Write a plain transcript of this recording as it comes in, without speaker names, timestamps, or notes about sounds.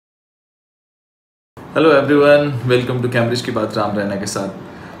Hello everyone, welcome to Cambridge की बात राम रैना के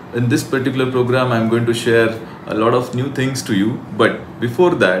साथ. In this particular program, I'm going to share a lot of new things to you. But before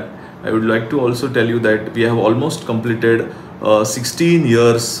that, I would like to also tell you that we have almost completed 16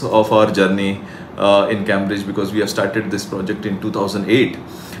 years of our journey in Cambridge, because we have started this project in 2008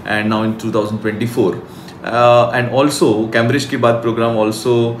 and now in 2024. And also Cambridge की बात program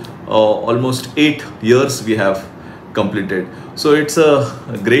also almost 8 years we have completed. So it's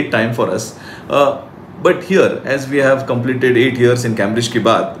a great time for us. But here, as we have completed 8 years in Cambridge Ki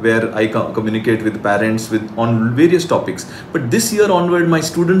Baat, where I communicate with parents on various topics. But this year onward, my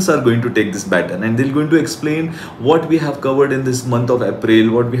students are going to take this baton and they're going to explain what we have covered in this month of April,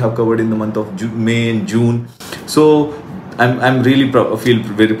 what we have covered in the month of May and June. So I'm really feel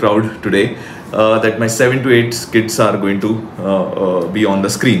very proud today that my 7 to 8 kids are going to be on the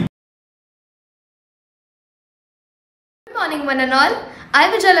screen. Good morning, one and all. I,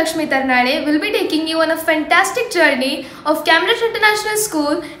 Vijayalakshmi Tarnade, will be taking you on a fantastic journey of Cambridge International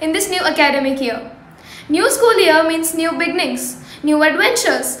School in this new academic year. New school year means new beginnings, new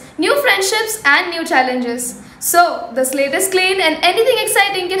adventures, new friendships and new challenges. So, the slate is clean and anything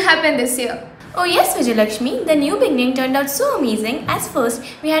exciting can happen this year. Oh yes, Vijayalakshmi, the new beginning turned out so amazing. As first,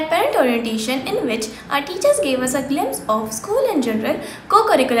 we had parent orientation in which our teachers gave us a glimpse of school in general,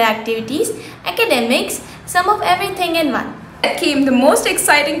 co-curricular activities, academics, some of everything in one. Then came the most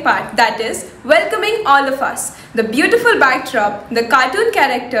exciting part, that is, welcoming all of us. The beautiful backdrop, the cartoon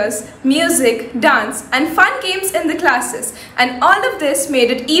characters, music, dance and fun games in the classes, and all of this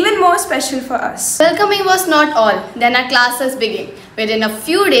made it even more special for us. Welcoming was not all. Then our classes began. Within a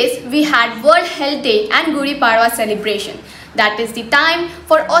few days, we had World Health Day and Gudi Padwa celebration. That is the time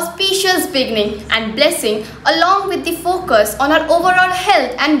for auspicious beginning and blessing, along with the focus on our overall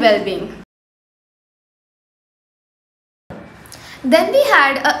health and well-being. Then we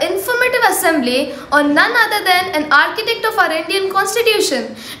had an informative assembly on none other than an architect of our Indian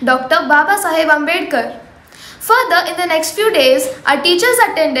Constitution, Dr. Baba Saheb Ambedkar. Further, in the next few days, our teachers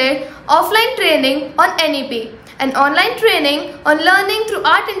attended offline training on NEP and online training on learning through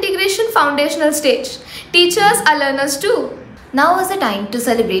Art Integration Foundational Stage. Teachers are learners too. Now was the time to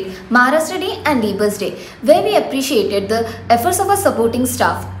celebrate Maharashtra Day and Labour's Day, where we appreciated the efforts of our supporting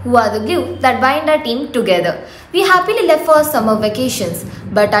staff, who are the glue that bind our team together. We happily left for our summer vacations,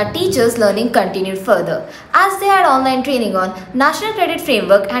 but our teachers' learning continued further, as they had online training on National Credit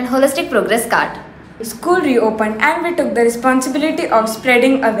Framework and Holistic Progress Card. School reopened and we took the responsibility of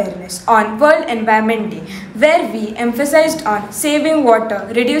spreading awareness on World Environment Day, where we emphasized on saving water,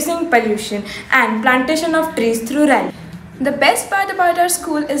 reducing pollution and plantation of trees through rally. The best part about our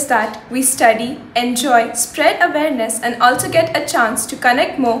school is that we study, enjoy, spread awareness and also get a chance to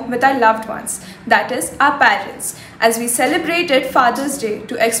connect more with our loved ones, that is, our parents, as we celebrated Father's Day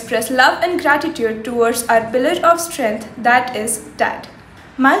to express love and gratitude towards our pillar of strength, that is, Dad.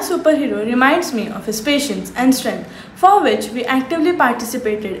 My superhero reminds me of his patience and strength, for which we actively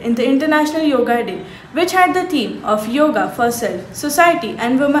participated in the International Yoga Day, which had the theme of Yoga for Self, Society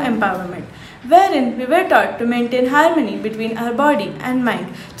and Women Empowerment, wherein we were taught to maintain harmony between our body and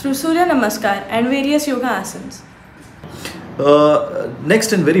mind through Surya Namaskar and various yoga asanas.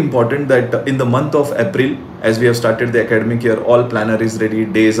 Next and very important, that in the month of April, as we have started the academic year, all planner is ready,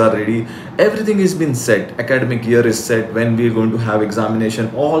 days are ready, everything has been set, academic year is set, when we are going to have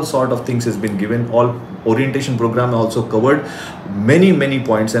examination, all sort of things has been given, all orientation program also covered, many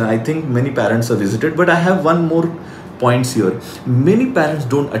points, and I think many parents are visited. But I have one more points here. Many parents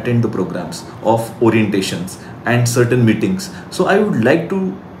don't attend the programs of orientations and certain meetings. So I would like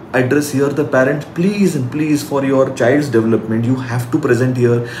to address here the parents, please and please, for your child's development, you have to present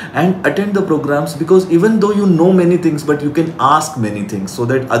here and attend the programs, because even though you know many things, but you can ask many things so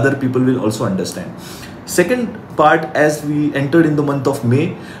that other people will also understand. Second part, as we entered in the month of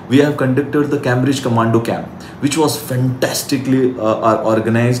May, we have conducted the Cambridge Commando Camp, which was fantastically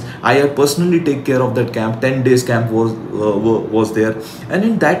organized. I have personally take care of that camp. 10 days camp was there, and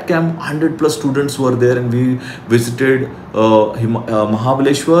in that camp 100 plus students were there, and we visited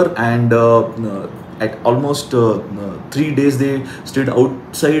Mahabaleshwar, and at almost 3 days they stayed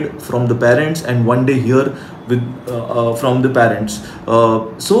outside from the parents, and 1 day here with from the parents.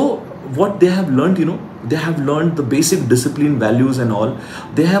 So what they have learned, they have learned the basic discipline, values and all.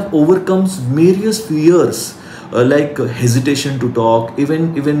 They have overcome various fears, like hesitation to talk,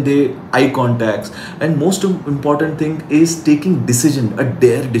 even they eye contacts, and most important thing is taking decision, a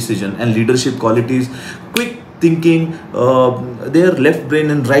dare decision, and leadership qualities, quick thinking, their left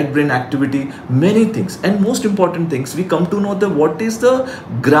brain and right brain activity, many things. And most important things, we come to know that what is the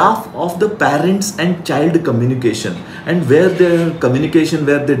graph of the parents and child communication, and where their communication,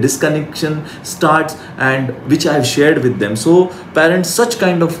 where the disconnection starts, and which I've shared with them. So parents, such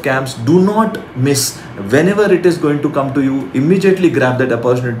kind of camps do not miss. Whenever it is going to come to you, immediately grab that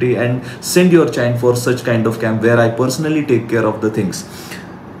opportunity and send your child for such kind of camp, where I personally take care of the things.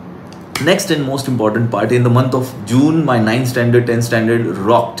 Next and most important part, in the month of June, my 9th standard, 10th standard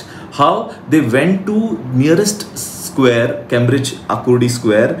rocked. How they went to nearest square, Cambridge Akudi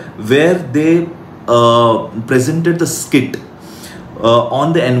Square, where they presented the skit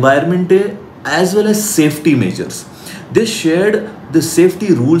on the environment day as well as safety measures. They shared the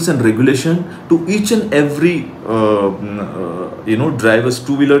safety rules and regulation to each and every drivers,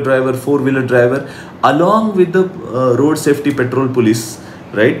 two-wheeler driver, four-wheeler driver, along with the road safety patrol police,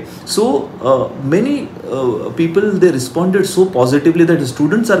 right? So many people, they responded so positively that the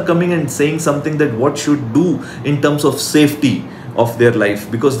students are coming and saying something that what should do in terms of safety of their life,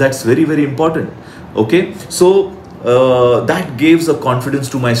 because that's very, very important. Okay, so that gives a confidence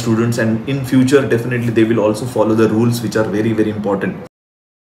to my students, and in future definitely they will also follow the rules, which are very, very important.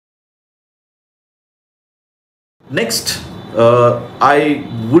 Next, I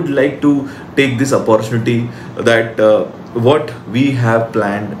would like to take this opportunity that what we have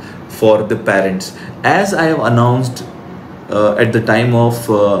planned for the parents, as I have announced at the time of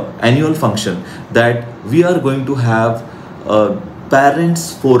annual function, that we are going to have a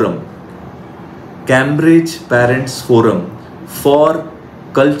parents forum, Cambridge Parents Forum, for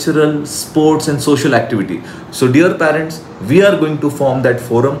cultural, sports and social activity. So dear parents, we are going to form that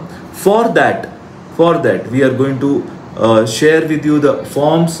forum. For that we are going to share with you the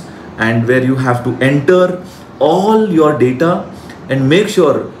forms, and where you have to enter all your data, and make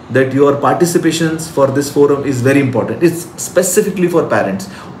sure that your participations for this forum is very important. It's specifically for parents.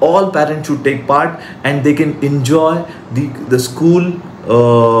 All parents should take part, and they can enjoy the school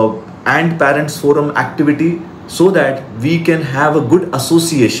and parents forum activity, so that we can have a good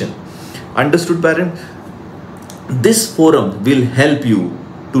association. Understood, parent? This forum will help you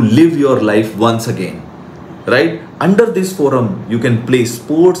to live your life once again, right? Under this forum, you can play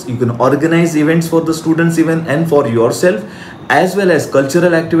sports, you can organize events for the students even, and for yourself, as well as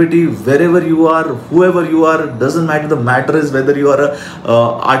cultural activity. Wherever you are, whoever you are, doesn't matter. The matter is whether you are a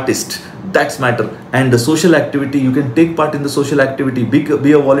artist, that's matter. And the social activity, you can take part in the social activity,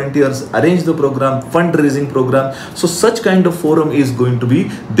 be a volunteers, arrange the program, fundraising program. So such kind of forum is going to be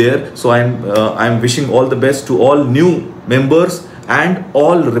there. So I'm wishing all the best to all new members and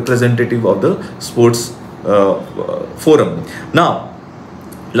all representative of the sports forum. Now,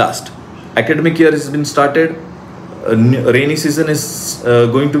 last, academic year has been started. Rainy season is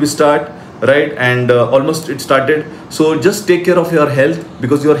going to be start, right? And almost it started. So just take care of your health,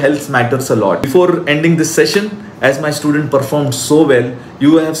 because your health matters a lot. Before ending this session, as my student performed so well,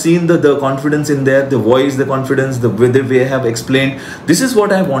 you have seen the confidence in there, the voice, the confidence, the way they have explained. This is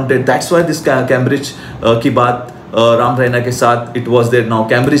what I wanted. That's why this Cambridge ki baat, Ram Raina ke saath, it was there. Now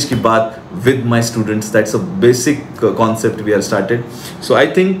Cambridge ki baat with my students. That's a basic concept we have started. So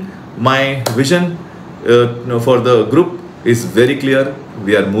I think my vision for the group is very clear.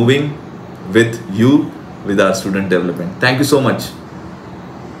 We are moving with you, with our student development. Thank you so much.